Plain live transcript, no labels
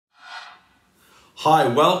Hi,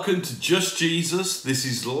 welcome to Just Jesus. This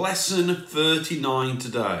is lesson 39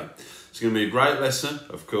 today. It's going to be a great lesson,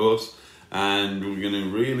 of course, and we're going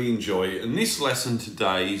to really enjoy it. And this lesson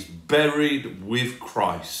today is buried with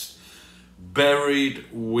Christ. Buried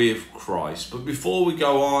with Christ. But before we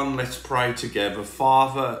go on, let's pray together.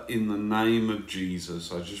 Father, in the name of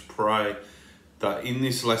Jesus, I just pray that in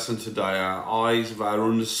this lesson today, our eyes of our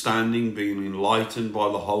understanding being enlightened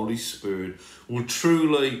by the Holy Spirit will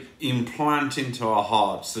truly implant into our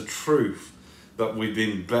hearts the truth that we've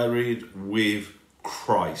been buried with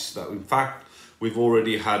Christ. That in fact, we've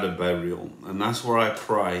already had a burial. And that's where I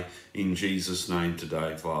pray in Jesus' name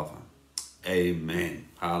today, Father. Amen.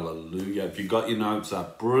 Hallelujah. If you've got your notes,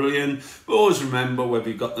 that's brilliant. But always remember, whether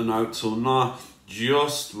you've got the notes or not,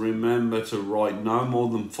 just remember to write no more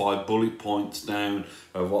than 5 bullet points down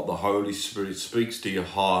of what the Holy Spirit speaks to your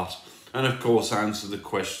heart. And of course, answer the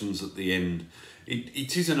questions at the end.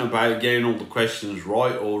 It isn't about getting all the questions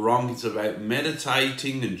right or wrong. It's about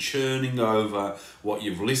meditating and churning over what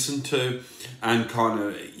you've listened to. And kind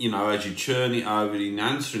of, as you churn it over in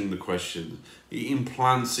answering the questions, it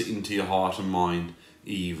implants it into your heart and mind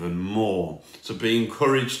even more. So be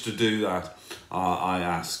encouraged to do that, I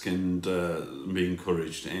ask, and be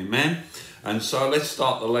encouraged. Amen. And so let's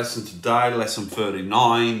start the lesson today, lesson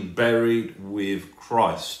 39, buried with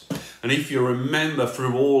Christ. And if you remember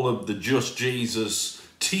through all of the Just Jesus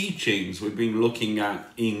teachings, we've been looking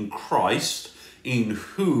at in Christ, in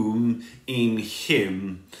whom, in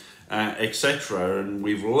him, etc. And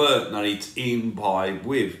we've learnt that it's in, by,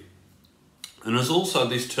 with. And there's also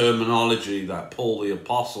this terminology that Paul the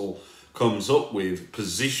Apostle comes up with,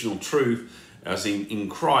 positional truth, as in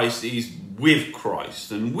Christ is with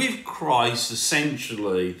Christ. And with Christ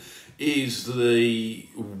essentially is the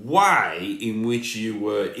way in which you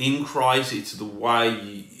were in Christ. It's the way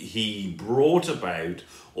he brought about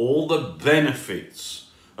all the benefits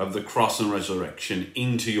of the cross and resurrection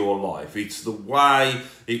into your life. It's the way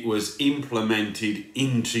it was implemented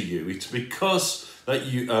into you. It's because that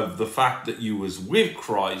of the fact that you was with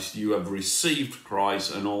Christ, you have received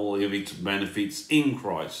Christ and all of its benefits in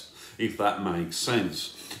Christ, if that makes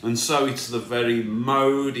sense. And so it's the very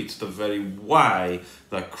mode, it's the very way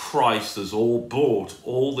that Christ has all brought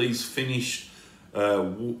all these finished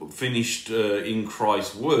in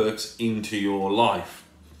Christ works into your life.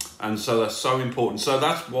 And so that's so important. So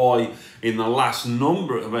that's why in the last in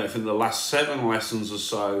the last 7 lessons or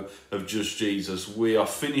so of Just Jesus, we are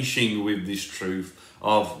finishing with this truth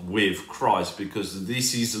of with Christ, because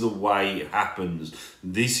this is the way it happens.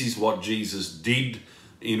 This is what Jesus did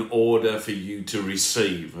in order for you to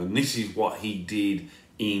receive. And this is what he did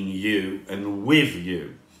in you and with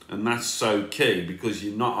you. And that's so key, because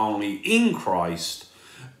you're not only in Christ,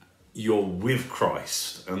 you're with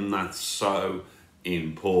Christ. And that's so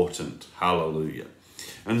important. Hallelujah.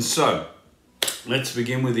 And so let's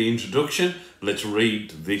begin with the introduction. Let's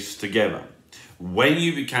read this together. When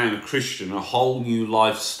you became a Christian, a whole new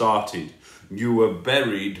life started. You were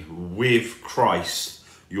buried with Christ.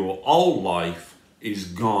 Your old life is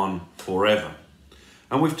gone forever.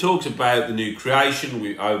 And we've talked about the new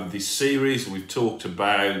creation over this series. We've talked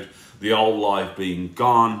about the old life being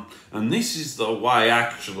gone. And this is the way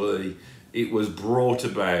actually it was brought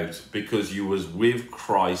about, because you was with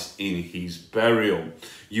Christ in his burial.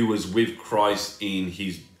 You was with Christ in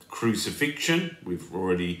his crucifixion. We've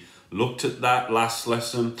already looked at that last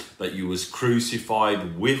lesson, that you was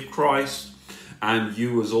crucified with Christ, and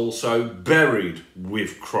you was also buried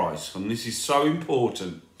with Christ. And this is so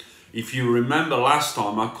important. If you remember last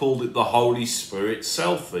time, I called it the Holy Spirit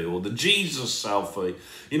selfie, or the Jesus selfie.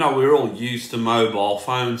 We're all used to mobile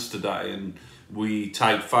phones today, and we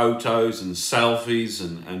take photos and selfies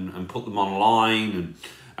and put them online,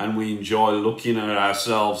 and we enjoy looking at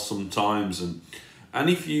ourselves sometimes. And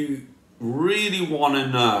if you really want to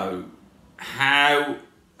know how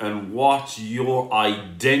and what your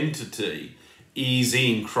identity is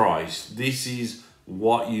in Christ, this is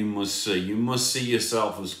what you must see. You must see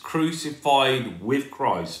yourself as crucified with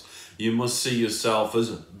Christ. You must see yourself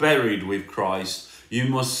as buried with Christ. You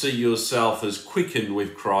must see yourself as quickened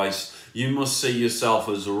with Christ. You must see yourself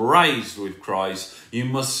as raised with Christ. You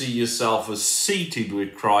must see yourself as seated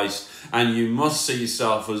with Christ. And you must see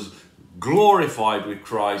yourself as glorified with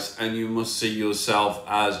Christ. And you must see yourself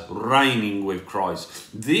as reigning with Christ.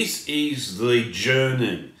 This is the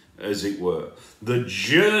journey, as it were. The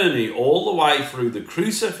journey all the way through the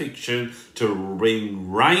crucifixion to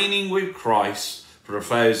reigning with Christ for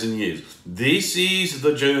 1,000 years. This is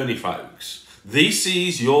the journey, folks. This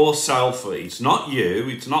is your selfie. It's not you.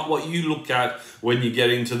 It's not what you look at when you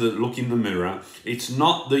get into the look in the mirror. It's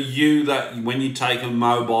not the you that when you take a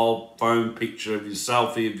mobile phone picture of your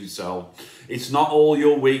selfie of yourself. It's not all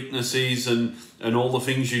your weaknesses and all the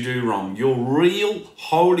things you do wrong. Your real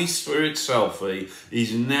Holy Spirit selfie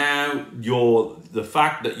is now the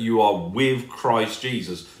fact that you are with Christ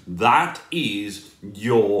Jesus. That is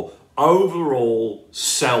your overall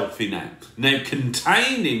selfie now. Now,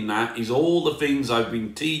 contained in that is all the things I've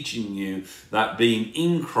been teaching you that being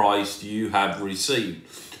in Christ you have received.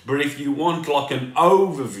 But if you want like an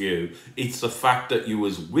overview, it's the fact that you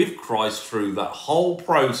was with Christ through that whole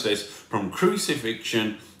process from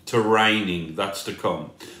crucifixion to reigning that's to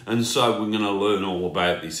come. And so we're going to learn all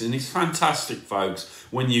about this. And it's fantastic, folks,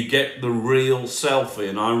 when you get the real selfie.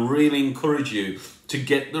 And I really encourage you to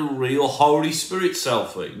get the real Holy Spirit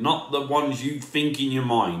selfie, not the ones you think in your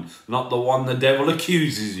mind, not the one the devil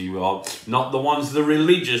accuses you of, not the ones the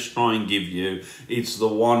religious try and give you. It's the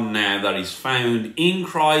one now that is found in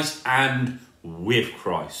Christ and with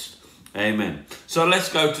Christ. Amen. So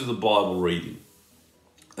let's go to the Bible reading.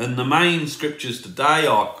 And the main scriptures today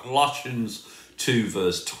are Colossians 2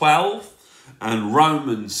 verse 12 and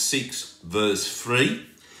Romans 6 verse 3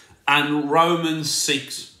 and Romans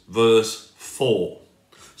 6 verse 4.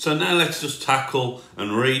 So now let's just tackle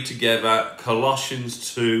and read together Colossians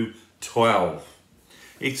 2:12.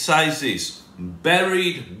 It says this: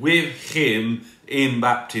 buried with him in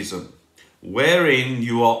baptism, wherein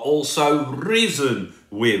you are also risen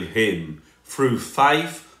with him through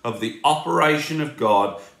faith of the operation of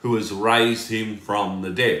God who has raised him from the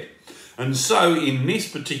dead. And so in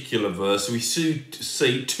this particular verse we see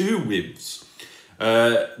two withs.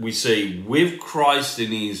 We see with Christ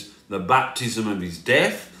in the baptism of his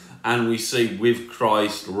death, and we see with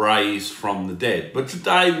Christ raised from the dead. But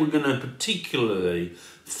today we're going to particularly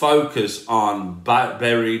focus on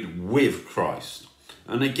buried with Christ.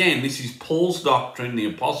 And again, this is Paul's doctrine, the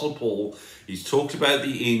Apostle Paul. He's talked about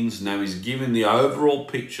the ins, now he's given the overall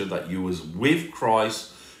picture that you was with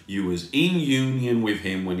Christ, you was in union with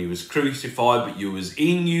him when he was crucified, but you was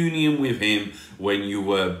in union with him when you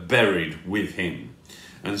were buried with him.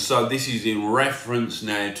 And so this is in reference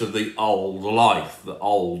now to the old life, the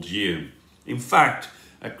old you. In fact,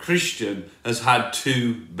 a Christian has had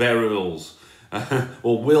two burials,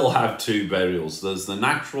 or will have two burials. There's the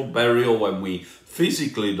natural burial when we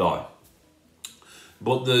physically die.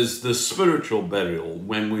 But there's the spiritual burial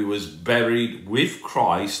when we was buried with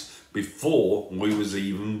Christ before we was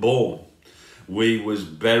even born. We was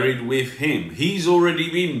buried with him. He's already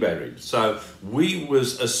been buried. So we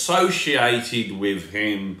was associated with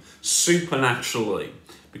him supernaturally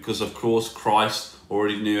because, of course, Christ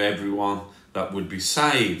already knew everyone that would be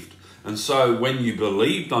saved. And so when you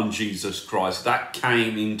believed on Jesus Christ, that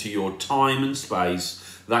came into your time and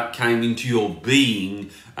space, that came into your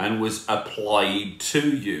being and was applied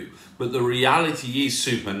to you. But the reality is,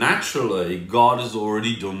 supernaturally, God has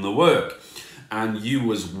already done the work. And you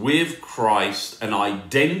was with Christ and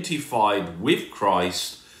identified with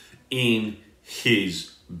Christ in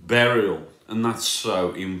his burial. And that's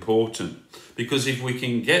so important. Because if we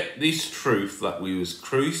can get this truth that we was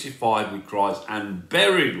crucified with Christ and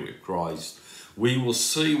buried with Christ, we will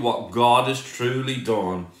see what God has truly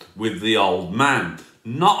done with the old man.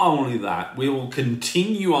 Not only that, we will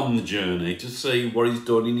continue on the journey to see what he's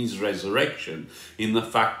done in his resurrection, in the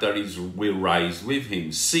fact that we're raised with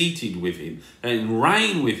him, seated with him, and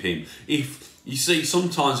reign with him. If you see,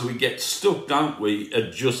 sometimes we get stuck, don't we,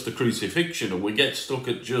 at just the crucifixion, or we get stuck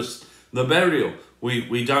at just the burial.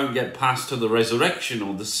 We don't get past to the resurrection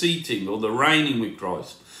or the seating or the reigning with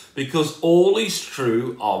Christ, because all is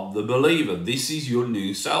true of the believer. This is your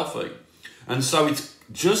new selfie. And so it's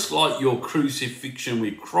just like your crucifixion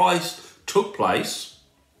with Christ took place,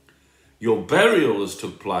 your burial has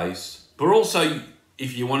took place, but also,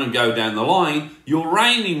 if you want to go down the line, your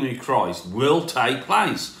reigning with Christ will take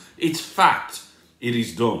place. It's fact. It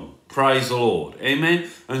is done. Praise the Lord. Amen.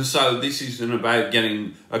 And so this isn't about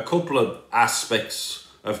getting a couple of aspects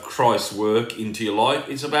of Christ's work into your life.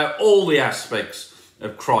 It's about all the aspects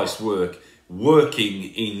of Christ's work working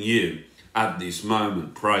in you at this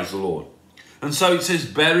moment. Praise the Lord. And so it says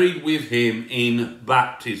buried with him in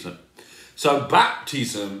baptism. So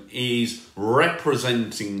baptism is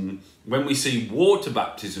representing, when we see water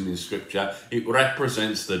baptism in scripture, it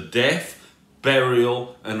represents the death,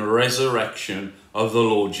 burial and resurrection of the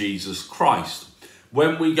Lord Jesus Christ.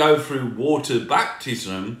 When we go through water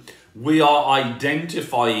baptism, we are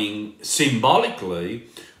identifying symbolically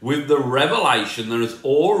with the revelation that has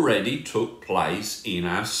already took place in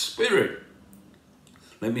our spirit.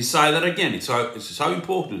 Let me say that again. It's so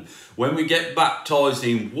important. When we get baptized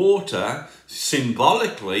in water,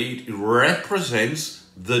 symbolically, it represents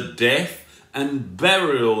the death and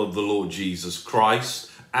burial of the Lord Jesus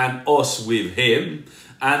Christ and us with him,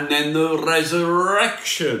 and then the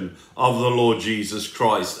resurrection of the Lord Jesus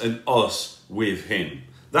Christ and us with him.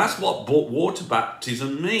 That's what water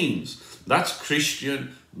baptism means. That's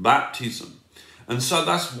Christian baptism. And so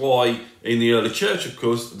that's why in the early church, of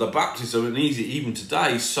course, the baptism, and even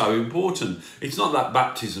today, is so important. It's not that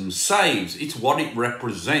baptism saves, it's what it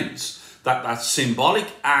represents. That symbolic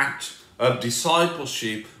act of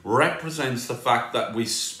discipleship represents the fact that we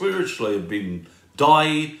spiritually have been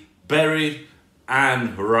died, buried,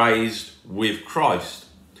 and raised with Christ.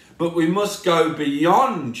 But we must go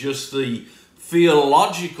beyond just the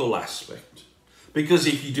theological aspect. Because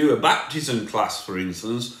if you do a baptism class, for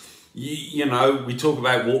instance, you know, we talk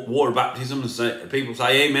about water baptism, and people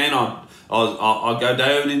say, amen, I go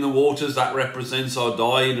down in the waters, that represents I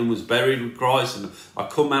died and was buried with Christ, and I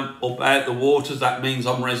come up out the waters, that means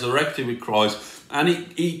I'm resurrected with Christ. And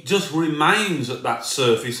it just remains at that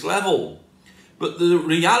surface level. But the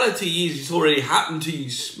reality is it's already happened to you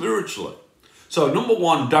spiritually. So number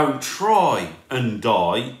one, don't try and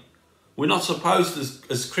die. We're not supposed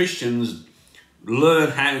to, as Christians, learn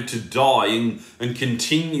how to die and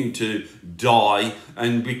continue to die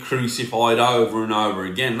and be crucified over and over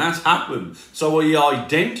again. That's happened. So we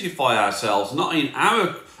identify ourselves not in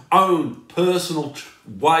our own personal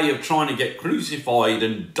way of trying to get crucified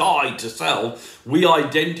and die to self. We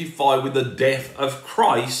identify with the death of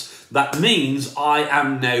Christ. That means I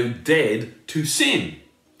am now dead to sin.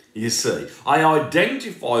 You see, I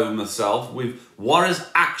identify myself with what has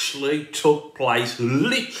actually took place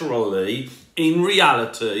literally in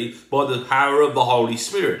reality by the power of the Holy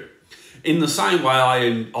Spirit. In the same way,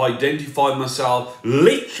 I identify myself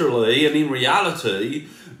literally and in reality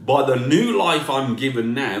by the new life I'm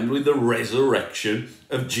given now with the resurrection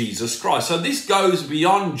of Jesus Christ. So this goes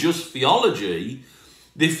beyond just theology.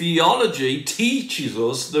 The theology teaches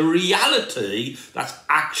us the reality that's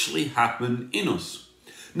actually happened in us.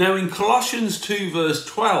 Now in Colossians 2 verse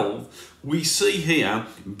 12, we see here,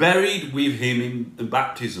 buried with him in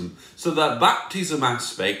baptism. So that baptism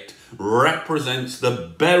aspect represents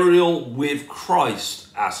the burial with Christ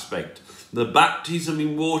aspect. The baptism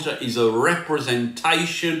in water is a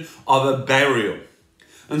representation of a burial.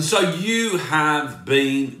 And so you have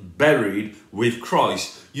been buried with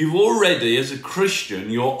Christ. You've already, as a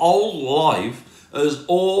Christian, your old life has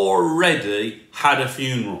already had a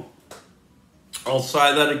funeral. I'll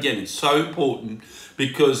say that again. It's so important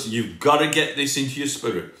because you've got to get this into your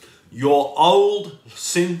spirit. Your old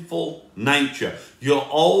sinful nature, your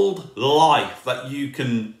old life that you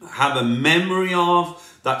can have a memory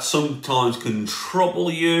of, that sometimes can trouble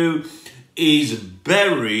you, is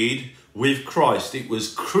buried with Christ. It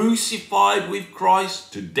was crucified with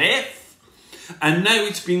Christ to death, and now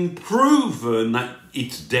it's been proven that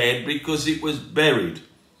it's dead because it was buried.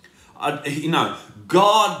 You know,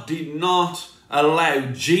 God did not allow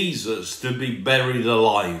Jesus to be buried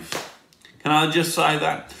alive. Can I just say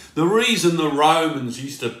that? The reason the Romans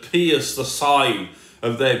used to pierce the side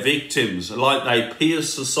of their victims, like they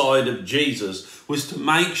pierced the side of Jesus, was to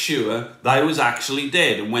make sure they was actually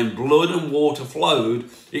dead. And when blood and water flowed,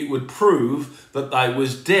 it would prove that they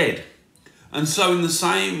was dead. And so in the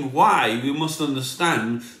same way, we must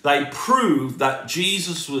understand, they proved that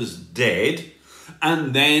Jesus was dead,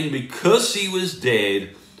 and then because he was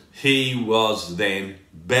dead, he was then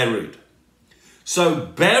buried. So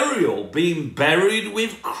burial, being buried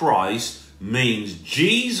with Christ, means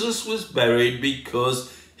Jesus was buried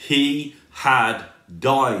because he had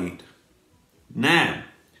died. Now,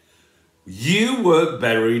 you were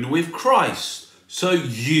buried with Christ, so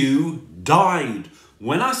you died.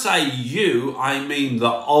 When I say you, I mean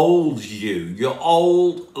the old you. Your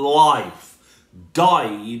old life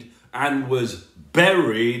died and was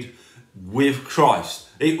buried with Christ.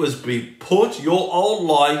 It was put, your old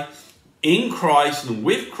life in Christ and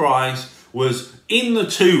with Christ was in the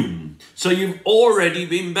tomb. So you've already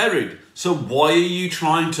been buried. So why are you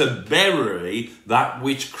trying to bury that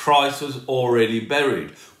which Christ has already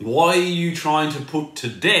buried? Why are you trying to put to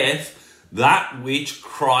death that which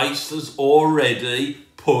Christ has already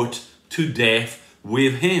put to death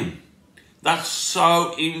with him? That's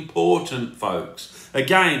so important, folks.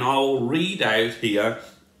 Again, I'll read out here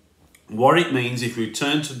what it means if we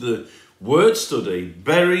turn to the word study.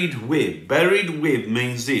 Buried with. Buried with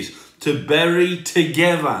means this: to bury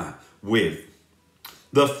together with.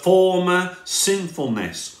 The former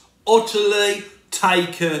sinfulness, utterly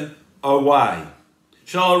taken away.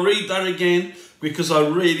 Shall I read that again? because I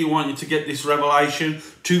really want you to get this revelation.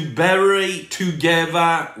 To bury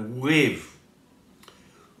together with.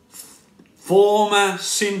 Former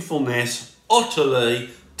sinfulness utterly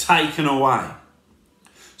taken away.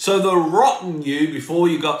 So the rotten you before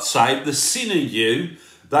you got saved, the sinner you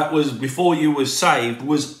that was before you were saved,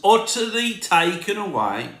 was utterly taken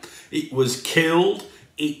away. It was killed,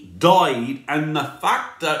 it died, and the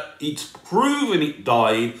fact that it's proven it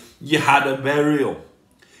died, you had a burial.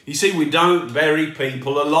 You see, we don't bury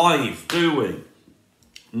people alive, do we?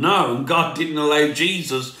 No, and God didn't allow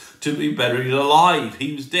Jesus to be buried alive.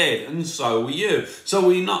 He was dead, and so were you. So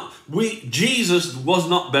Jesus was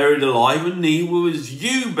not buried alive, and neither was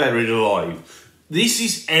you buried alive. This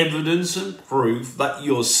is evidence and proof that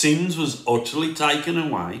your sins was utterly taken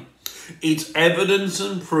away. It's evidence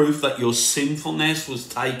and proof that your sinfulness was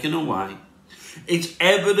taken away. It's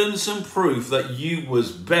evidence and proof that you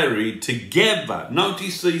was buried together.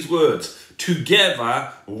 Notice these words.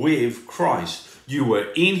 Together with Christ. You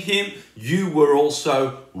were in him. You were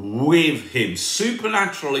also with him.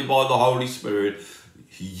 Supernaturally by the Holy Spirit,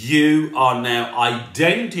 you are now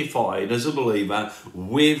identified as a believer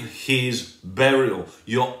with his burial.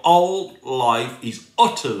 Your old life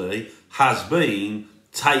has been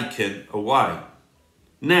taken away.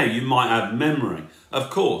 Now, you might have memory, of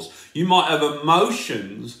course. You might have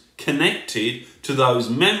emotions connected to those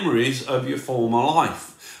memories of your former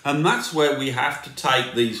life. And that's where we have to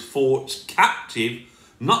take these thoughts captive,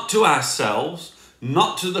 not to ourselves,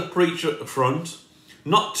 not to the preacher at the front,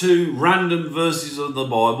 not to random verses of the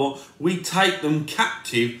Bible. We take them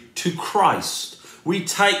captive to Christ. We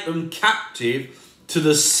take them captive to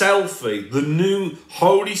the selfie, the new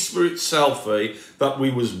Holy Spirit selfie that we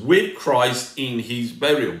was with Christ in his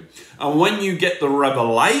burial. And when you get the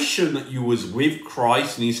revelation that you was with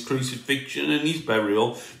Christ in his crucifixion and his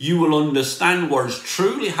burial, you will understand what has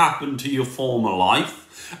truly happened to your former life.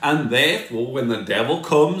 And therefore, when the devil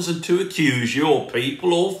comes and to accuse you, or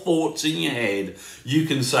people or thoughts in your head, you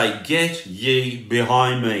can say, "Get ye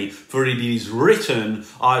behind me, for it is written,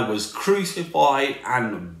 I was crucified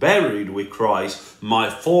and buried with Christ. My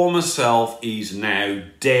former self is now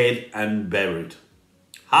dead and buried."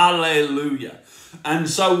 Hallelujah. And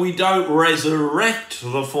so we don't resurrect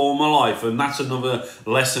the former life. And that's another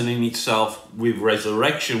lesson in itself with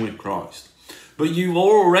resurrection with Christ. But you've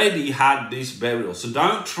already had this burial. So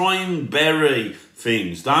don't try and bury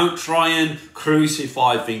things. Don't try and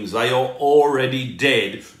crucify things. They are already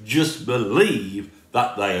dead. Just believe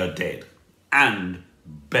that they are dead and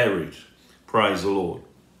buried. Praise the Lord.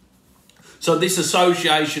 So this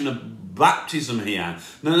association of baptism here.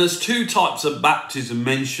 Now there's two types of baptism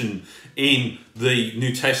mentioned in the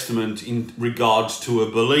New Testament in regards to a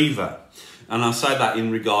believer. And I say that in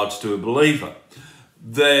regards to a believer.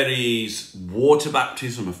 There is water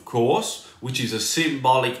baptism, of course, which is a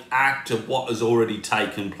symbolic act of what has already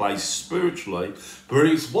taken place spiritually, but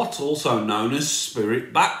it's what's also known as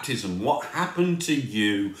spirit baptism. What happened to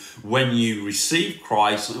you when you received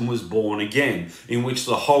Christ and was born again, in which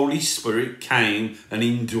the Holy Spirit came and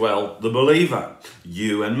indwelt the believer,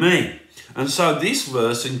 you and me. And so this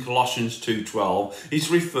verse in Colossians 2:12 is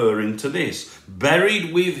referring to this.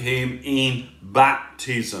 Buried with him in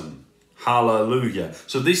baptism. Hallelujah.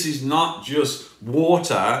 So this is not just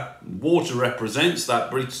water. Water represents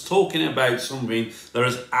that, but it's talking about something that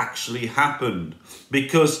has actually happened.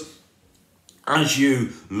 Because as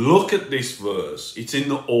you look at this verse, it's in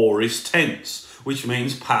the aorist tense, which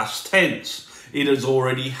means past tense. It has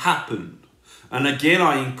already happened. And again,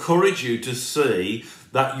 I encourage you to see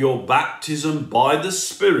that your baptism by the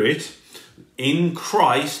Spirit in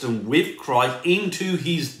Christ and with Christ into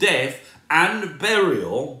his death and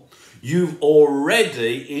burial, you've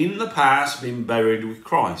already in the past been buried with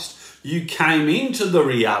Christ. You came into the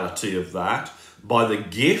reality of that by the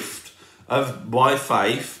gift by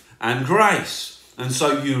faith and grace. And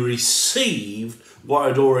so you received what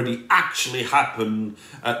had already actually happened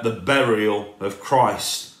at the burial of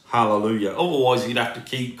Christ. Hallelujah. Otherwise, he'd have to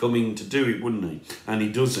keep coming to do it, wouldn't he? And he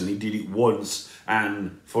doesn't. He did it once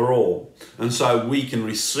and for all. And so we can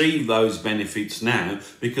receive those benefits now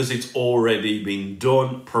because it's already been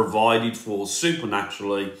done, provided for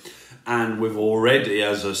supernaturally, and we've already,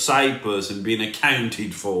 as a saved person, been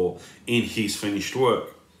accounted for in his finished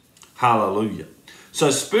work. Hallelujah.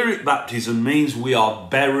 So spirit baptism means we are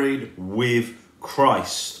buried with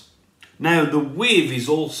Christ. Now, the with is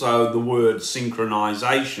also the word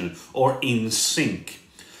synchronization or in sync.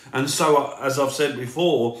 And so, as I've said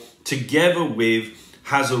before, together with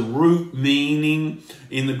has a root meaning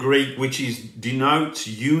in the Greek which denotes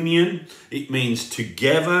union. It means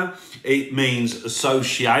together. It means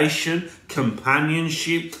association,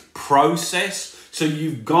 companionship, process. So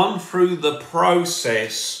you've gone through the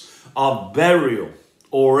process of burial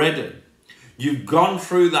already. You've gone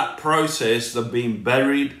through that process of being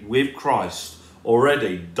buried with Christ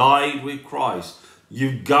already, died with Christ.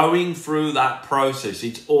 You're going through that process.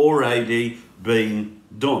 It's already been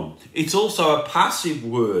done. It's also a passive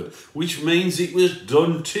word, which means it was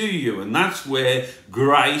done to you, and that's where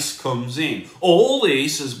grace comes in. All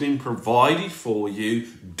this has been provided for you,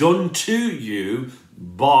 done to you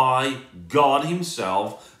by God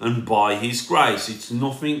himself and by his grace. It's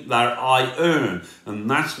nothing that I earn, and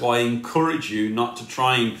that's why I encourage you not to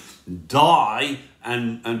try and die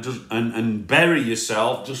and bury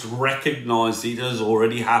yourself. Just recognize it has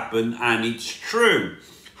already happened and it's true.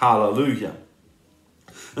 Hallelujah.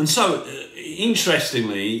 And so,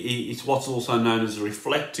 interestingly, it's what's also known as a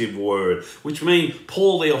reflective word, which means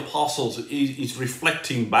Paul the Apostle is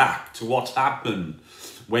reflecting back to what's happened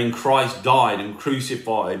when Christ died and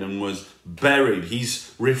crucified and was buried.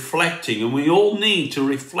 He's reflecting, and we all need to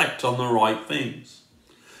reflect on the right things.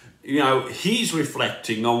 You know, he's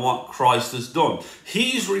reflecting on what Christ has done.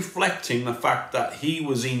 He's reflecting the fact that he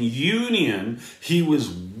was in union. He was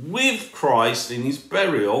with Christ in his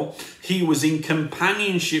burial. He was in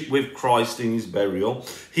companionship with Christ in his burial.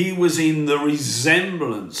 He was in the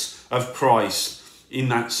resemblance of Christ in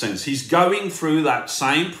that sense. He's going through that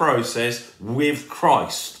same process with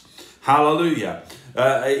Christ. Hallelujah.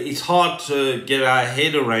 It's hard to get our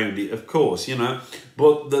head around it, of course, you know.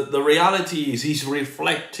 But the reality is he's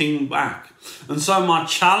reflecting back. And so my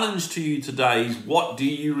challenge to you today is, what do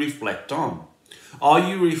you reflect on? Are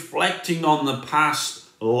you reflecting on the past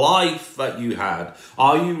life that you had?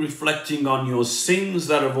 Are you reflecting on your sins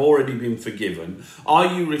that have already been forgiven?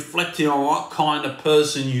 Are you reflecting on what kind of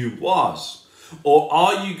person you was? Or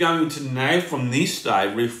are you going to now from this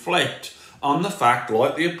day reflect on the fact,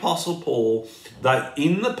 like the Apostle Paul, that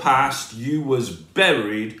in the past you was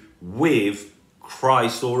buried with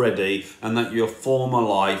Christ already, and that your former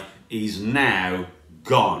life is now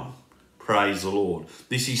gone? Praise the Lord.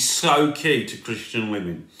 This is so key to Christian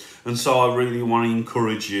living. And so I really want to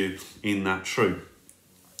encourage you in that truth.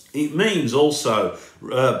 It means also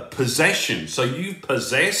possession. So you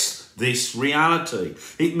possess this reality.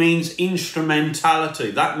 It means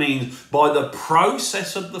instrumentality. That means by the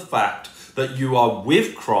process of the fact that you are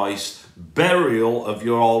with Christ, burial of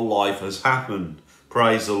your old life has happened.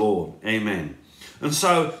 Praise the Lord. Amen. And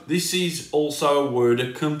so this is also a word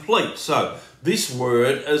of complete. So this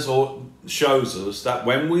word shows us that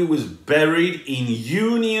when we was buried in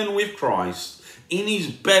union with Christ, in his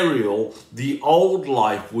burial, the old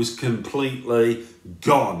life was completely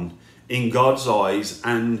gone in God's eyes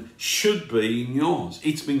and should be in yours.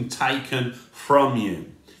 It's been taken from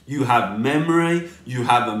you. You have memory, you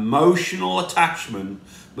have emotional attachment,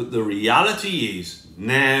 but the reality is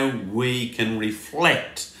now we can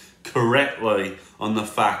reflect correctly on the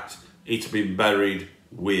fact it's been buried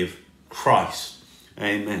with Christ.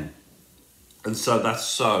 Amen. And so that's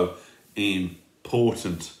so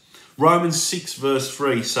important. Romans 6 verse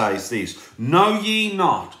 3 says this: Know ye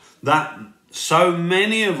not that so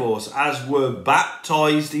many of us as were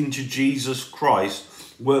baptized into Jesus Christ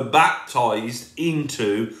were baptized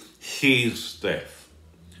into his death?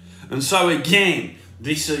 And so again,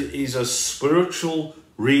 this is a spiritual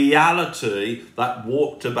reality that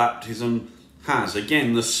water baptism has.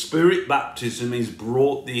 Again, the spirit baptism is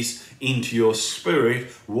brought this into your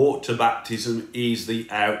spirit. Water baptism is the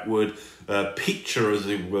outward picture, as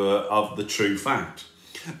it were, of the true fact.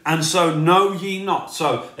 And so know ye not.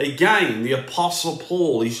 So again, the Apostle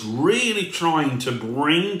Paul is really trying to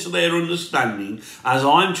bring to their understanding, as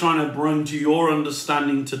I'm trying to bring to your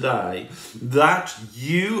understanding today, that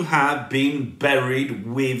you have been buried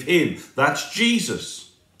with him. That's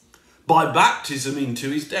Jesus. By baptism into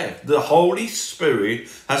his death. The Holy Spirit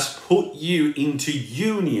has put you into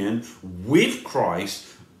union with Christ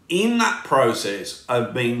in that process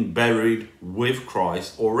of being buried with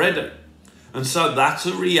Christ already. And so that's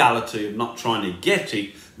a reality of not trying to get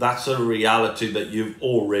it. That's a reality that you've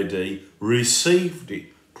already received it.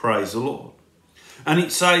 Praise the Lord. And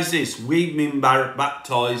it says this: we've been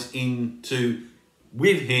baptized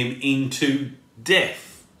with him into death.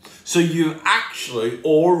 So you actually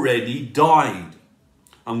already died.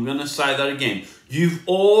 I'm going to say that again. You've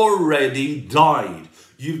already died.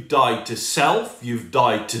 You've died to self. You've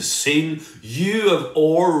died to sin. You have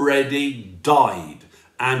already died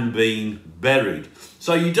and been buried.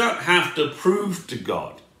 So you don't have to prove to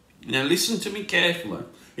God. Now listen to me carefully.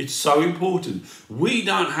 It's so important. We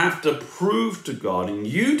don't have to prove to God, and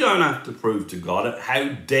you don't have to prove to God how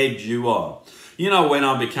dead you are. You know, when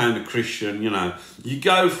I became a Christian, you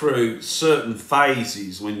go through certain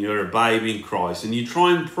phases when you're a baby in Christ, and you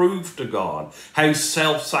try and prove to God how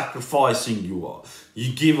self-sacrificing you are.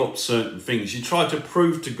 You give up certain things. You try to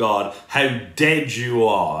prove to God how dead you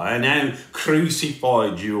are and how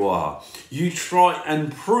crucified you are. You try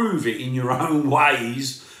and prove it in your own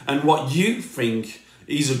ways and what you think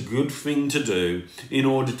is a good thing to do in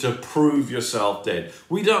order to prove yourself dead.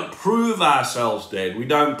 We don't prove ourselves dead. We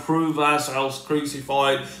don't prove ourselves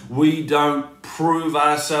crucified. We don't prove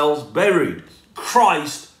ourselves buried.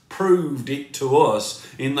 Christ proved it to us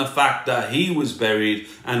in the fact that he was buried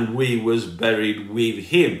and we was buried with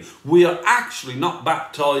him. We are actually not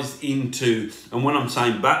baptized into, and when I'm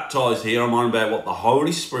saying baptized here, I'm on about what the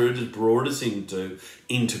Holy Spirit has brought us into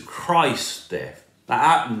Christ's death. That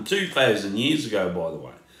happened 2,000 years ago, by the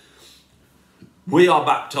way. We are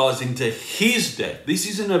baptized into his death. This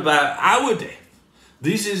isn't about our death.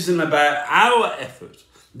 This isn't about our effort.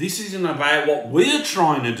 This isn't about what we're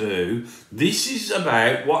trying to do. This is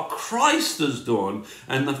about what Christ has done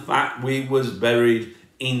and the fact we was buried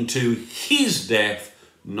into his death,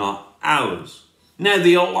 not ours. Now,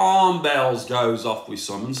 the alarm bells goes off with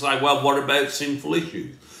some and say, well, what about sinful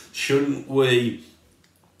issues? Shouldn't we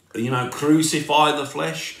crucify the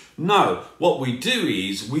flesh? No, what we do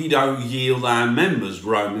is we don't yield our members,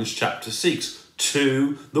 Romans chapter 6,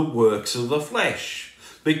 to the works of the flesh.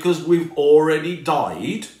 Because we've already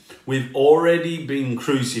died, we've already been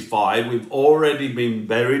crucified, we've already been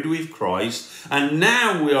buried with Christ, and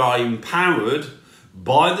now we are empowered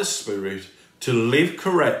by the Spirit to live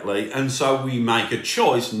correctly, and so we make a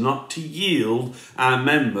choice not to yield our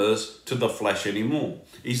members to the flesh anymore.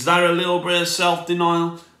 Is that a little bit of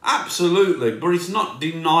self-denial? Absolutely, but it's not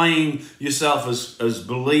denying yourself as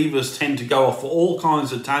believers tend to go off for all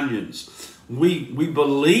kinds of tangents. We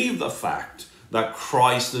believe the fact that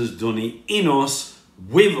Christ has done it in us,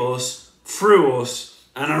 with us, through us,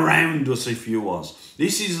 and around us, if you was.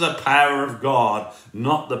 This is the power of God,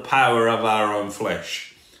 not the power of our own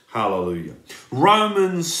flesh. Hallelujah.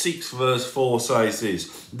 Romans 6 verse 4 says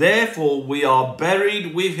this, therefore we are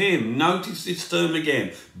buried with him. Notice this term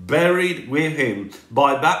again, buried with him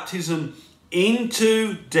by baptism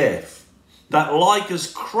into death, that like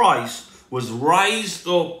as Christ was raised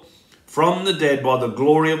up from the dead by the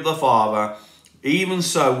glory of the Father, even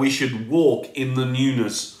so we should walk in the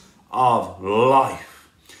newness of life.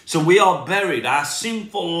 So we are buried. Our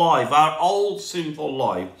sinful life, our old sinful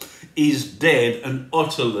life is dead and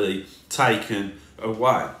utterly taken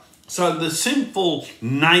away. So the sinful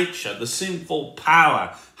nature, the sinful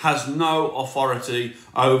power has no authority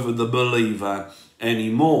over the believer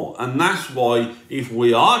anymore. And that's why if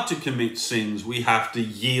we are to commit sins, we have to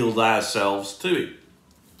yield ourselves to it.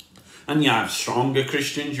 And you have stronger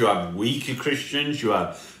Christians, you have weaker Christians, you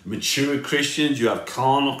have mature Christians, you have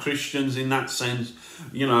carnal Christians in that sense.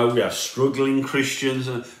 We have struggling Christians.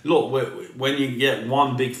 And look, when you get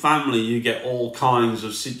one big family, you get all kinds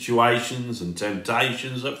of situations and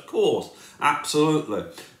temptations, of course, absolutely.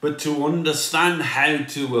 But to understand how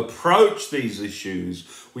to approach these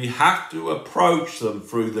issues, we have to approach them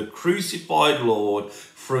through the crucified Lord,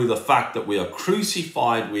 through the fact that we are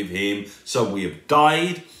crucified with him, so we have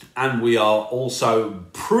died, and we are also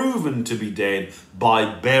proven to be dead by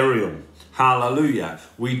burial. Hallelujah.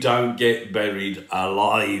 We don't get buried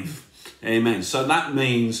alive. Amen. So that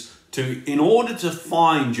means in order to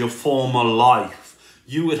find your former life,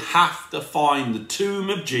 you would have to find the tomb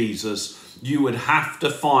of Jesus. You would have to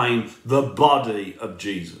find the body of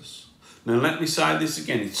Jesus. Now let me say this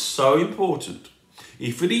again. It's so important.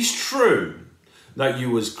 If it is true that you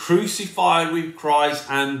was crucified with Christ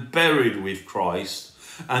and buried with Christ,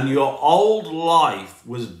 and your old life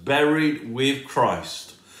was buried with Christ,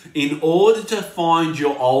 in order to find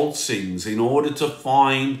your old sins, in order to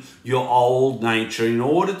find your old nature, in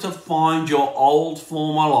order to find your old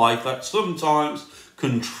former life that sometimes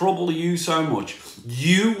can trouble you so much,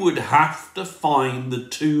 you would have to find the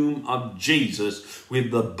tomb of Jesus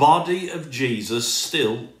with the body of Jesus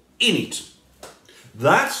still in it.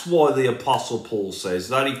 That's why the Apostle Paul says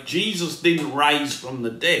that if Jesus didn't rise from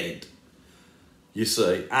the dead, you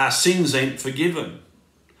see, our sins ain't forgiven.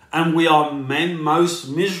 And we are men most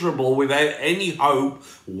miserable without any hope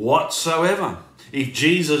whatsoever if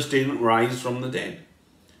Jesus didn't rise from the dead.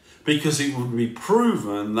 Because it would be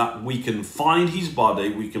proven that we can find his body,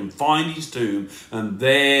 we can find his tomb, and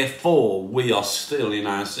therefore we are still in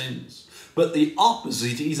our sins. But the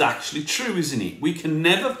opposite is actually true, isn't it? We can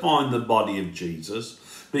never find the body of Jesus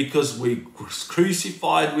because we was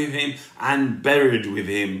crucified with him and buried with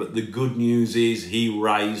him. But the good news is he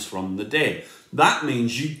raised from the dead. That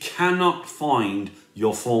means you cannot find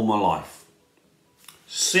your former life.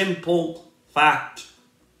 Simple fact,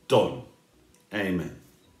 done. Amen.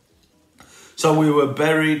 So we were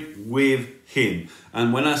buried with him.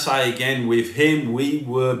 And when I say again with him, we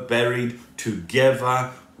were buried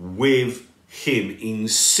together with him in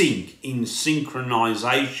sync, in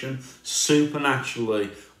synchronization, supernaturally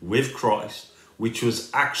with Christ, which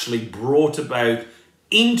was actually brought about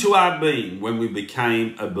into our being when we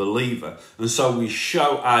became a believer. And so we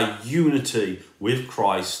show our unity with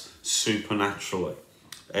Christ supernaturally.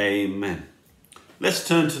 Amen. Let's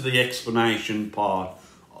turn to the explanation part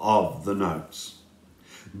of the notes.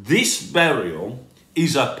 This burial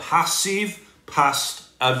is a passive past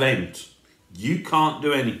event. You can't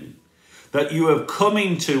do anything. That you have come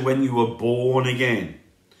into when you were born again,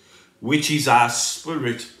 which is our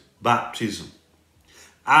spirit baptism.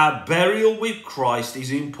 Our burial with Christ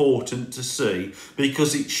is important to see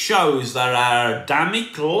because it shows that our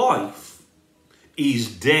Adamic life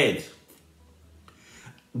is dead.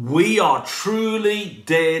 We are truly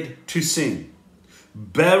dead to sin.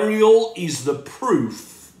 Burial is the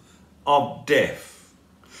proof of death.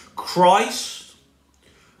 Christ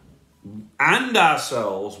and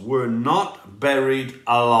ourselves were not buried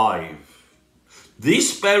alive.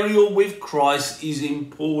 This burial with Christ is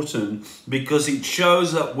important because it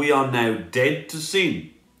shows that we are now dead to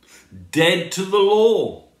sin, dead to the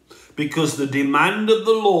law, because the demand of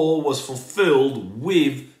the law was fulfilled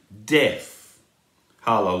with death.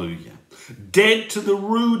 Hallelujah. Dead to the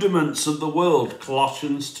rudiments of the world,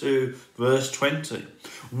 Colossians 2 verse 20.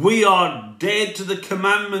 We are dead to the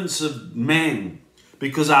commandments of men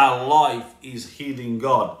because our life is hid in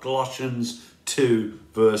God, Colossians 2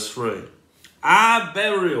 verse 3. Our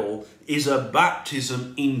burial is a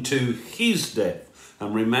baptism into his death.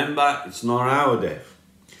 And remember, it's not our death.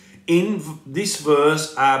 In this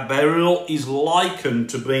verse, our burial is likened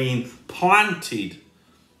to being planted.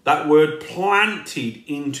 That word planted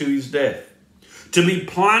into his death. To be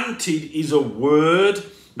planted is a word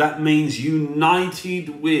that means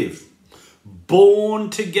united with, born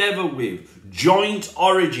together with, joint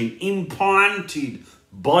origin, implanted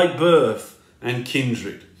by birth and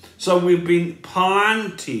kindred. So we've been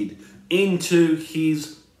planted into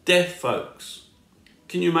his death, folks.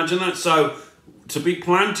 Can you imagine that? So to be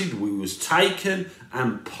planted, we was taken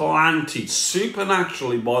and planted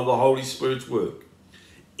supernaturally by the Holy Spirit's work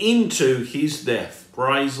into his death.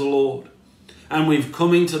 Praise the Lord. And we've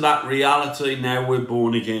come into that reality. Now we're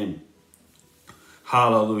born again.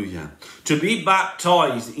 Hallelujah. To be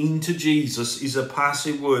baptized into Jesus is a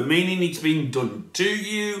passive word, meaning it's been done to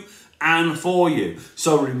you and for you.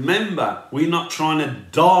 So remember, we're not trying to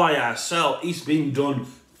die ourselves. It's been done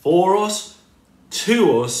for us,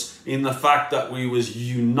 to us, in the fact that we was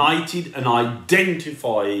united and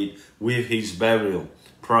identified with his burial.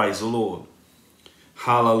 Praise the Lord.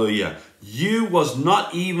 Hallelujah. You was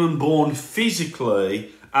not even born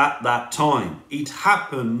physically at that time. It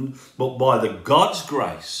happened, but by the God's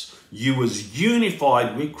grace, you was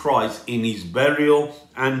unified with Christ in his burial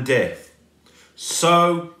and death.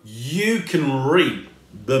 So you can reap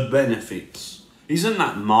the benefits. Isn't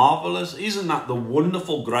that marvelous? Isn't that the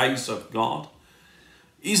wonderful grace of God?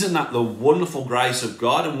 Isn't that the wonderful grace of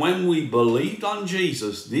God? And when we believed on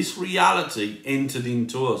Jesus, this reality entered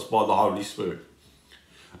into us by the Holy Spirit.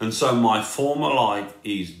 And so my former life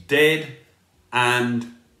is dead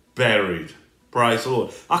and buried. Praise the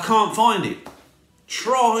Lord. I can't find it.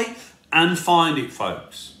 Try and find it,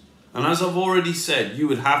 folks. And as I've already said, you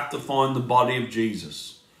would have to find the body of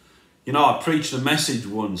Jesus. You know, I preached a message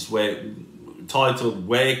once titled,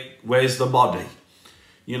 Where's the Body?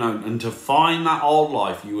 You know, and to find that old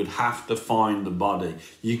life, you would have to find the body.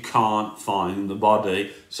 You can't find the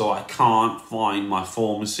body, so I can't find my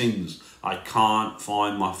former sins. I can't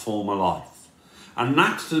find my former life. And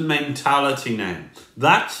that's the mentality now.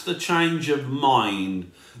 That's the change of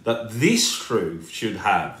mind that this truth should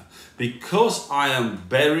have. Because I am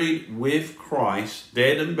buried with Christ,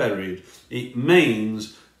 dead and buried, it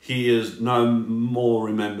means he is no more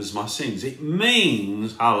remembers my sins. It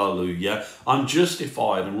means, hallelujah, I'm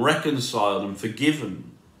justified and reconciled and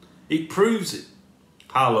forgiven. It proves it.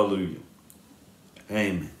 Hallelujah.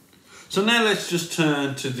 Amen. So now let's just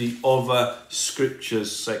turn to the other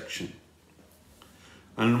scriptures section.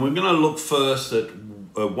 And we're going to look first at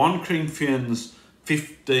 1 Corinthians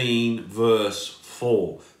 15 verse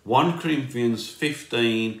 4. 1 Corinthians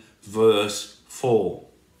 15 verse 4.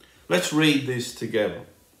 Let's read this together.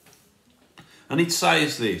 And it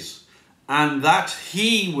says this, and that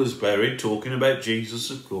he was buried, talking about Jesus,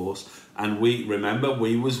 of course, and we remember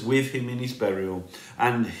we was with him in his burial,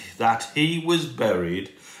 and that he was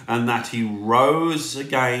buried, and that he rose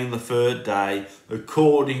again the third day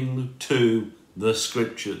according to the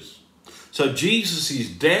scriptures. So Jesus'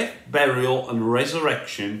 death, burial and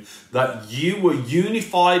resurrection, that you were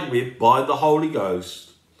unified with by the Holy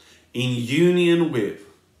Ghost, in union with,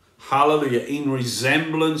 hallelujah, in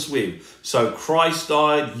resemblance with. So Christ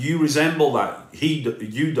died, you resemble that.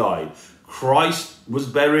 You died. Christ was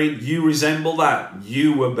buried, you resemble that.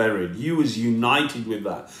 You were buried. You was united with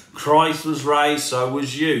that. Christ was raised, so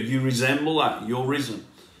was you. You resemble that. You're risen.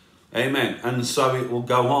 Amen. And so it will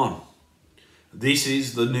go on. This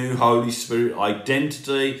is the new Holy Spirit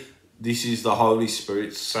identity. This is the Holy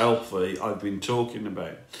Spirit selfie I've been talking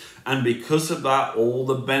about. And because of that, all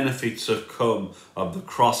the benefits have come of the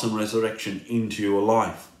cross and resurrection into your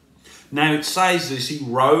life. Now it says this, he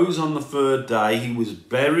rose on the third day. He was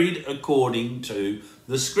buried according to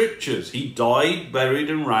the scriptures. He died, buried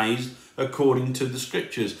and raised according to the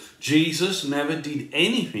scriptures. Jesus never did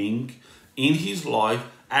anything in his life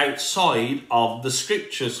outside of the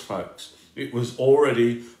scriptures, folks. It was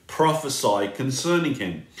already prophesied concerning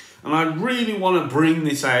him. And I really want to bring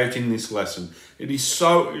this out in this lesson. It is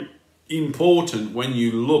so important when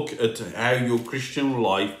you look at how your Christian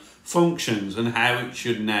life functions and how it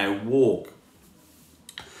should now walk.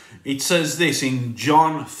 It says this in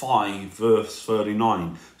John 5 verse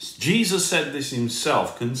 39. Jesus said this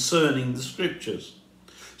himself concerning the scriptures.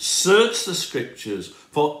 Search the scriptures,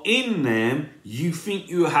 for in them you think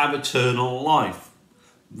you have eternal life.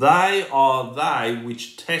 They are they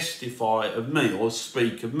which testify of me, or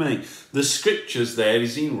speak of me. The scriptures there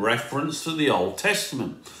is in reference to the Old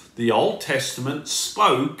Testament. The Old Testament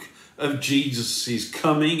spoke of Jesus'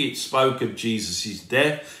 coming. It spoke of Jesus'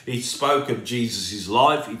 death. It spoke of Jesus'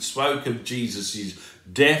 life. It spoke of Jesus'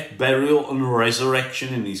 death, burial and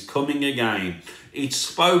resurrection and his coming again. It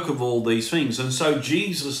spoke of all these things. And so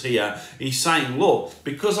Jesus here, he's saying, look,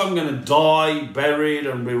 because I'm going to die, buried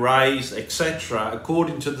and be raised, etc.,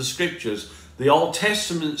 according to the scriptures, the Old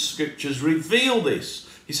Testament scriptures reveal this.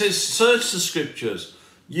 He says, search the scriptures.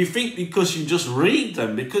 You think because you just read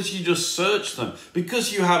them, because you just search them,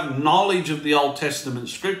 because you have knowledge of the Old Testament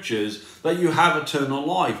scriptures, that you have eternal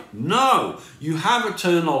life. No, you have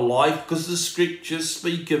eternal life because the scriptures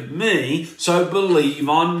speak of me, so believe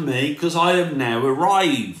on me because I have now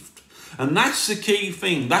arrived. And that's the key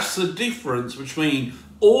thing. That's the difference between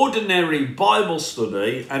ordinary Bible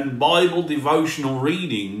study and Bible devotional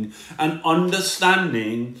reading and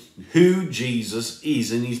understanding who Jesus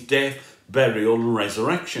is in his death, burial and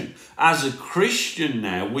resurrection. As a Christian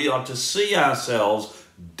now, we are to see ourselves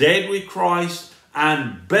dead with Christ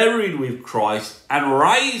and buried with Christ and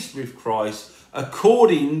raised with Christ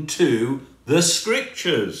according to the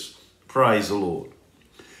scriptures. Praise the Lord.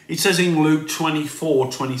 It says in Luke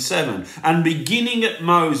 24:27, and beginning at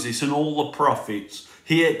Moses and all the prophets,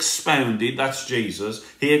 he expounded, that's Jesus,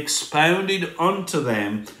 he expounded unto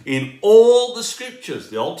them in all the scriptures,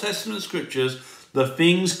 the Old Testament scriptures, the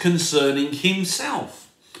things concerning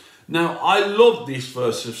himself. Now, I love this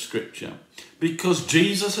verse of scripture because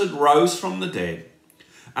Jesus had rose from the dead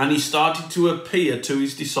and he started to appear to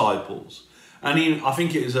his disciples. And I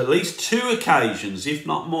think it was at least 2 occasions, if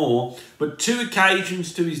not more, but 2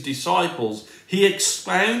 occasions to his disciples, he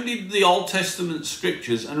expounded the Old Testament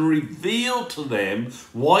scriptures and revealed to them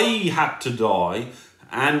why he had to die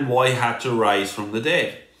and why he had to rise from the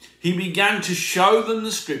dead. He began to show them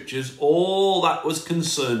the scriptures, all that was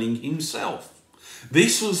concerning himself.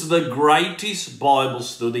 This was the greatest Bible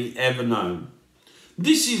study ever known.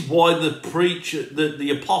 This is why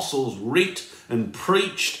the apostles writ and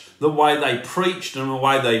preached the way they preached and the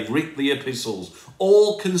way they writ the epistles,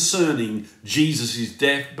 all concerning Jesus'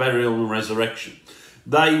 death, burial and resurrection.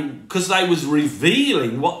 Because they was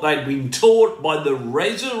revealing what they'd been taught by the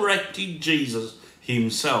resurrected Jesus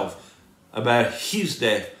himself about his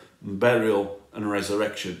death, burial and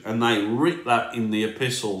resurrection, and they writ that in the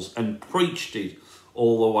epistles and preached it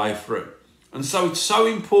all the way through. And so it's so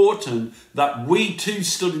important that we too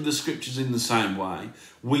study the scriptures in the same way.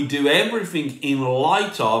 We do everything in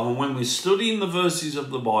light of, and when we're studying the verses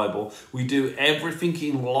of the Bible, we do everything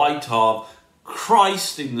in light of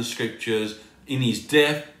Christ in the scriptures, in his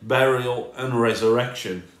death, burial and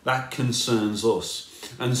resurrection. That concerns us.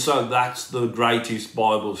 And so that's the greatest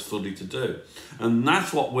Bible study to do. And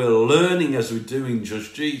that's what we're learning as we're doing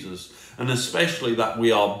Just Jesus. And especially that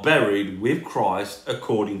we are buried with Christ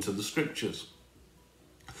according to the scriptures.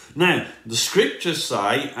 Now, the scriptures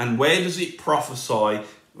say, and where does it prophesy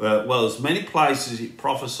well, as many places it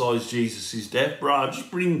prophesies Jesus' death, but I'll just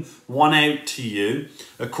bring one out to you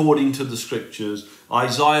according to the scriptures.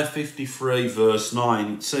 Isaiah 53 verse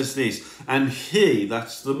 9, it says this, and he,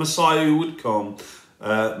 that's the Messiah who would come,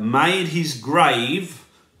 made his grave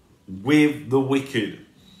with the wicked,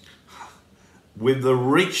 with the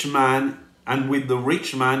rich man, and with the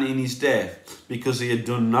rich man in his death, because he had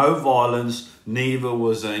done no violence, neither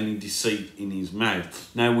was any deceit in his mouth.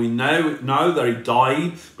 Now we know that he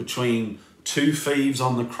died between two thieves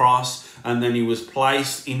on the cross, and then he was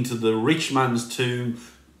placed into the rich man's tomb,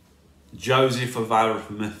 Joseph of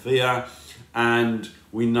Arimathea, and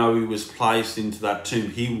we know he was placed into that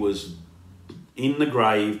tomb. He was in the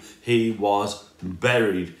grave, he was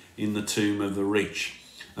buried in the tomb of the rich.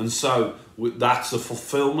 And so that's the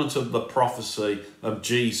fulfillment of the prophecy of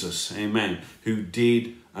Jesus, amen, who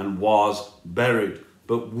did and was buried.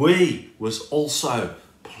 But we was also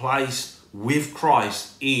placed with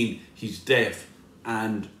Christ in his death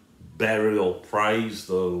and burial. Praise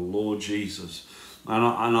the Lord Jesus. And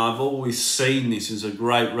I've always seen this as a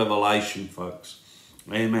great revelation, folks.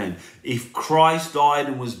 Amen. If Christ died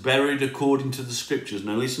and was buried according to the scriptures,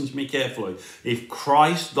 now listen to me carefully. If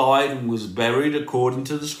Christ died and was buried according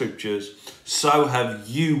to the scriptures, so have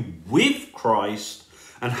you with Christ,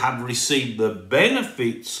 and have received the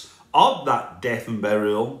benefits of that death and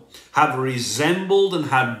burial, have resembled and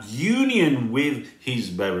had union with his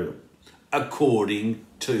burial, according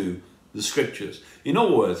to the scriptures. In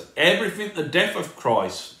other words, everything the death of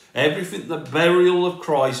Christ, everything the burial of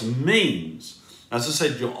Christ means, as I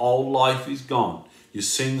said, your old life is gone. Your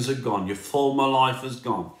sins are gone. Your former life is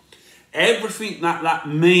gone. Everything that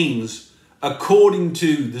means, according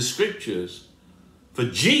to the scriptures, for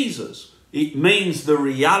Jesus, it means the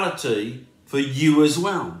reality for you as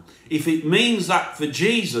well. If it means that for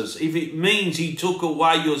Jesus, if it means he took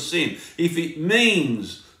away your sin, if it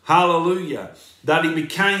means, hallelujah, that he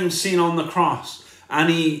became sin on the cross and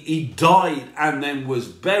he died and then was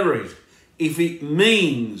buried, if it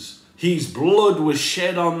means his blood was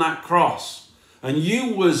shed on that cross and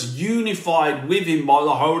you was unified with him by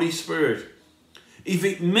the Holy Spirit, if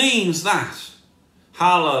it means that,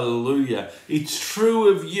 hallelujah, it's true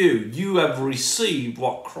of you. You have received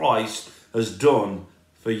what Christ has done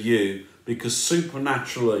for you, because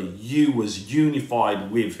supernaturally you was unified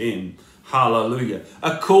with him. Hallelujah.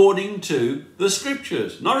 According to the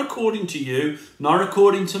scriptures. Not according to you, not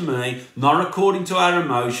according to me, not according to our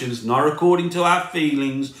emotions, not according to our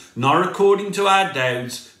feelings, not according to our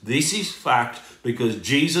doubts. This is fact, because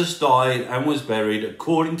Jesus died and was buried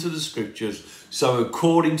according to the scriptures. So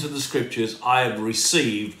according to the scriptures, I have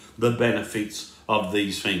received the benefits of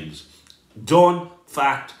these things. Done,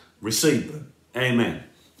 fact, receive them. Amen.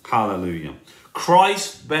 Hallelujah.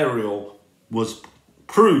 Christ's burial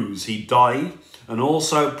proves he died, and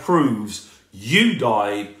also proves you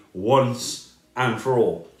died once and for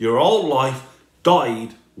all. Your old life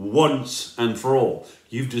died once and for all.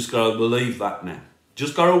 You've just got to believe that now.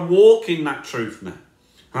 Just got to walk in that truth now.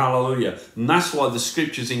 Hallelujah. And that's why the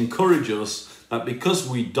scriptures encourage us that because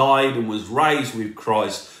we died and was raised with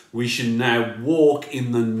Christ, we should now walk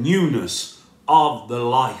in the newness of the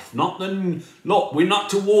life. Look, we're not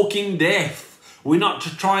to walk in death. We're not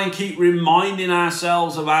to try and keep reminding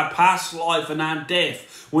ourselves of our past life and our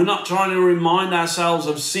death. We're not trying to remind ourselves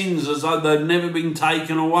of sins as though they've never been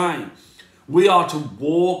taken away. We are to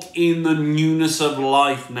walk in the newness of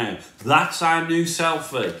life now. That's our new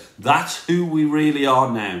selfie. That's who we really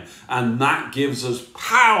are now. And that gives us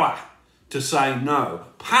power to say no.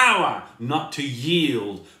 Power not to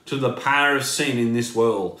yield to the power of sin in this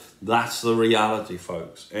world. That's the reality,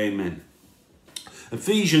 folks. Amen.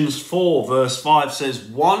 Ephesians 4 verse 5 says,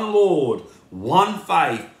 one Lord, one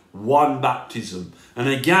faith, one baptism. And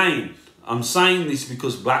again, I'm saying this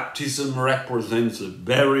because baptism represents a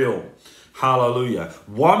burial. Hallelujah.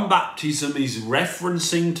 One baptism is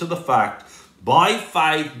referencing to the fact, by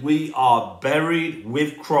faith we are buried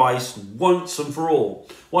with Christ once and for all.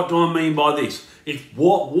 What do I mean by this? If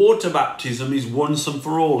water baptism is once and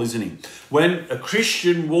for all, isn't it? When a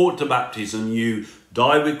Christian water baptism, you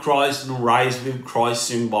die with Christ and raised with Christ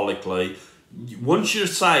symbolically. Once you're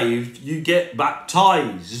saved, you get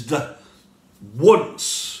baptized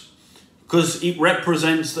once, because it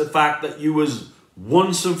represents the fact that you was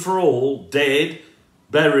once and for all dead,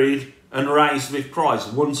 buried and raised with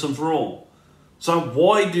Christ once and for all. So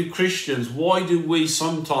why do Christians, why do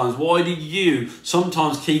you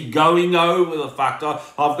sometimes keep going over the fact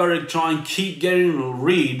I've got to try and keep getting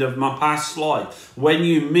rid of my past life? When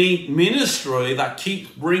you meet ministry that keeps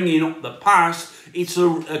bringing up the past, it's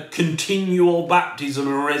a continual baptism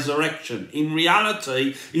and resurrection. In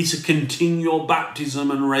reality, it's a continual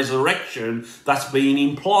baptism and resurrection that's being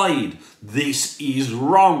implied. This is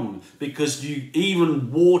wrong, because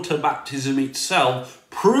even water baptism itself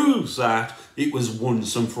proves that it was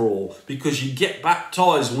once and for all, because you get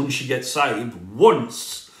baptized once you get saved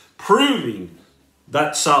once, proving that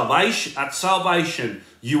at salvation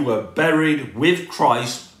you were buried with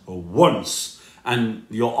Christ once, and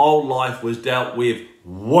your old life was dealt with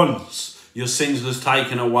once. Your sins was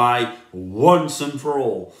taken away once and for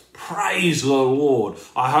all. Praise the Lord.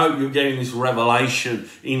 I hope you're getting this revelation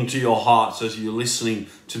into your hearts as you're listening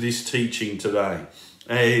to this teaching today.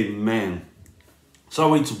 Amen.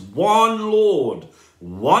 So it's one Lord,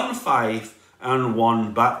 one faith, and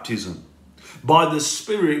one baptism. By the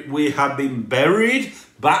Spirit we have been buried,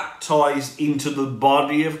 baptized into the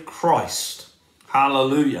body of Christ.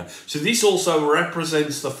 Hallelujah. So this also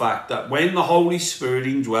represents the fact that when the Holy Spirit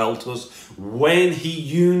indwelt us, when he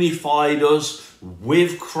unified us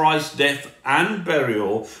with Christ's death and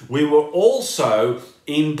burial, we were also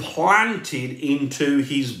implanted into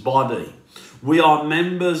his body. We are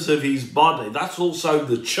members of his body. That's also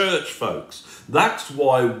the church, folks. That's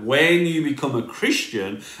why when you become a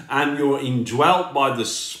Christian and you're indwelt by the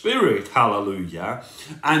Spirit, hallelujah,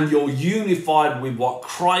 and you're unified with what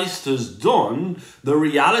Christ has done, the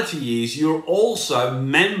reality is you're also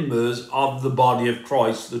members of the body of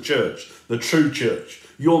Christ, the church, the true church.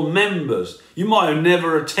 You're members. You might have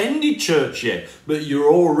never attended church yet, but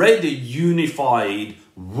you're already unified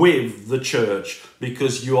with the church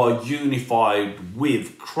because you are unified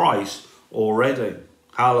with Christ already.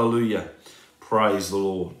 Hallelujah. Praise the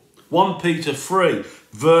Lord. 1 Peter 3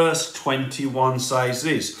 verse 21 says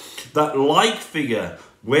this, that like figure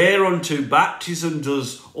whereunto baptism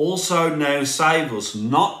does also now save us,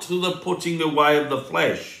 not to the putting away of the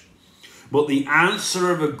flesh, but the answer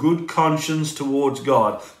of a good conscience towards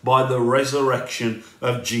God by the resurrection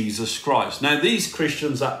of Jesus Christ. Now, these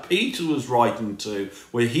Christians that Peter was writing to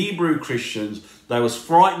were Hebrew Christians. They was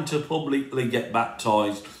frightened to publicly get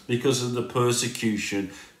baptized because of the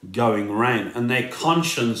persecution going around. And their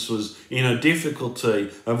conscience was in a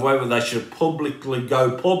difficulty of whether they should publicly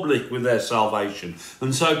go public with their salvation.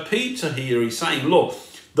 And so Peter here is saying, look,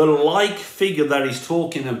 the like figure that he's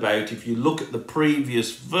talking about, if you look at the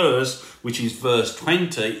previous verse, which is verse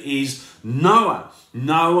 20, is Noah.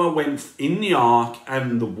 Noah went in the ark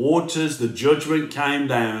and the waters, the judgment came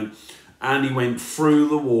down and he went through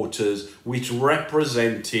the waters, which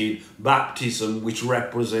represented baptism, which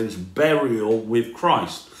represents burial with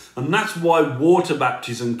Christ. And that's why water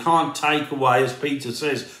baptism can't take away, as Peter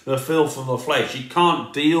says, the filth of the flesh. It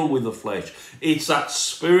can't deal with the flesh. It's that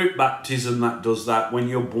spirit baptism that does that. When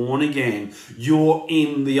you're born again, you're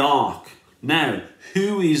in the ark. Now,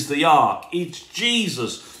 who is the ark? It's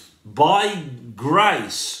Jesus. By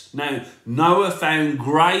grace. Now, Noah found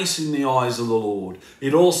grace in the eyes of the Lord.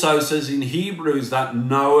 It also says in Hebrews that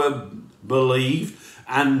Noah believed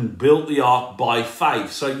and built the ark by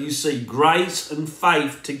faith. So you see, grace and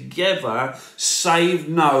faith together saved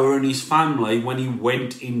Noah and his family when he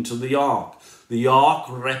went into the ark. The ark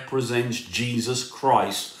represents Jesus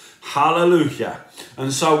Christ. Hallelujah.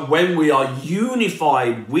 And so when we are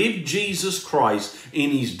unified with Jesus Christ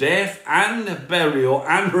in his death and burial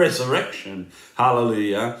and resurrection,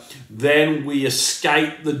 hallelujah, then we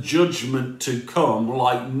escape the judgment to come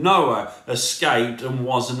like Noah escaped and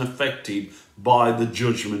wasn't affected by the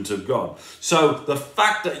judgment of God. So the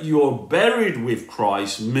fact that you're buried with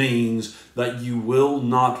Christ means that you will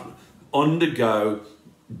not undergo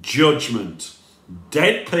judgment.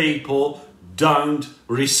 Dead people don't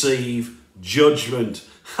receive judgment.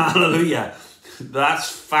 Hallelujah.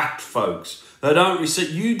 That's fact, folks. They don't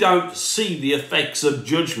receive. You don't see the effects of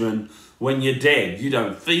judgment when you're dead. You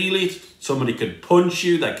don't feel it. Somebody could punch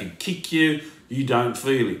you, they could kick you. You don't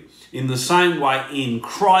feel it. In the same way, in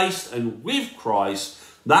Christ and with Christ,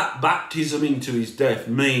 that baptism into his death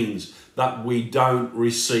means that we don't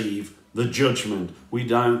receive the judgment. We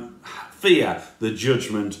don't fear the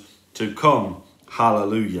judgment to come.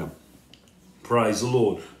 Hallelujah. Praise the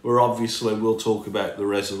Lord. We'll talk about the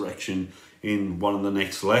resurrection in one of the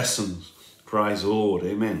next lessons. Praise the Lord.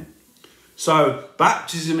 Amen. So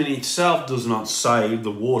baptism in itself does not save,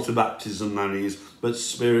 the water baptism that is, but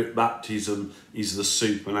spirit baptism is the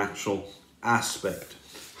supernatural aspect.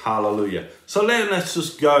 Hallelujah. So let's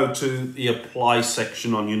just go to the apply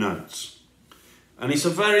section on your notes. And it's a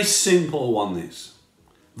very simple one, this.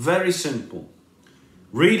 Very simple.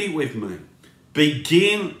 Read it with me.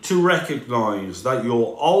 Begin to recognize that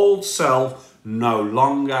your old self no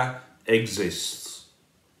longer exists.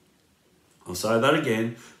 I'll say that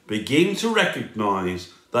again. begin to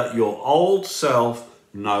recognize that your old self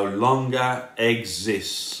no longer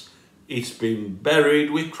exists. It's been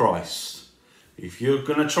buried with Christ. If you're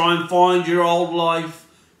going to try and find your old life,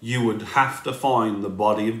 you would have to find the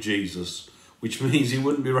body of Jesus, which means he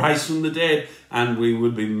wouldn't be raised from the dead and we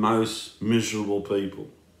would be most miserable people.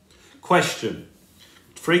 Question.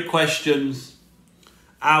 3 questions.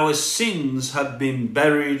 Our sins have been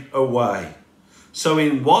buried away. So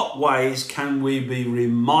in what ways can we be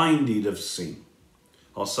reminded of sin?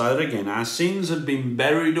 I'll say it again. Our sins have been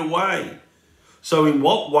buried away. So in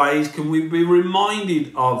what ways can we be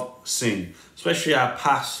reminded of sin, especially our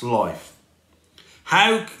past life?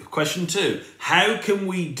 Question 2, how can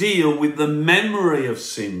we deal with the memory of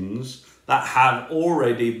sins that have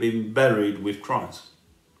already been buried with Christ?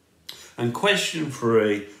 And question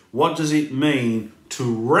 3, what does it mean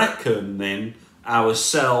to reckon then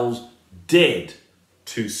ourselves dead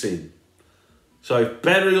to sin? So if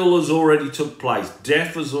burial has already took place,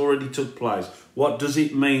 death has already took place, what does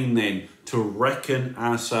it mean then to reckon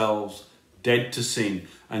ourselves dead to sin?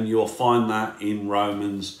 And you'll find that in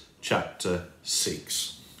Romans chapter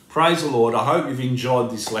 6. Praise the Lord. I hope you've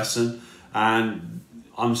enjoyed this lesson, and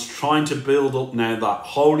I'm trying to build up now that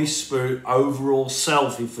Holy Spirit overall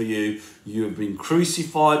selfie for you. You have been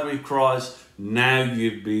crucified with Christ. Now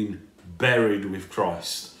you've been buried with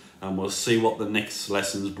Christ. And we'll see what the next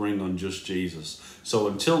lessons bring on Just Jesus. So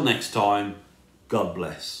until next time, God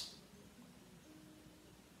bless.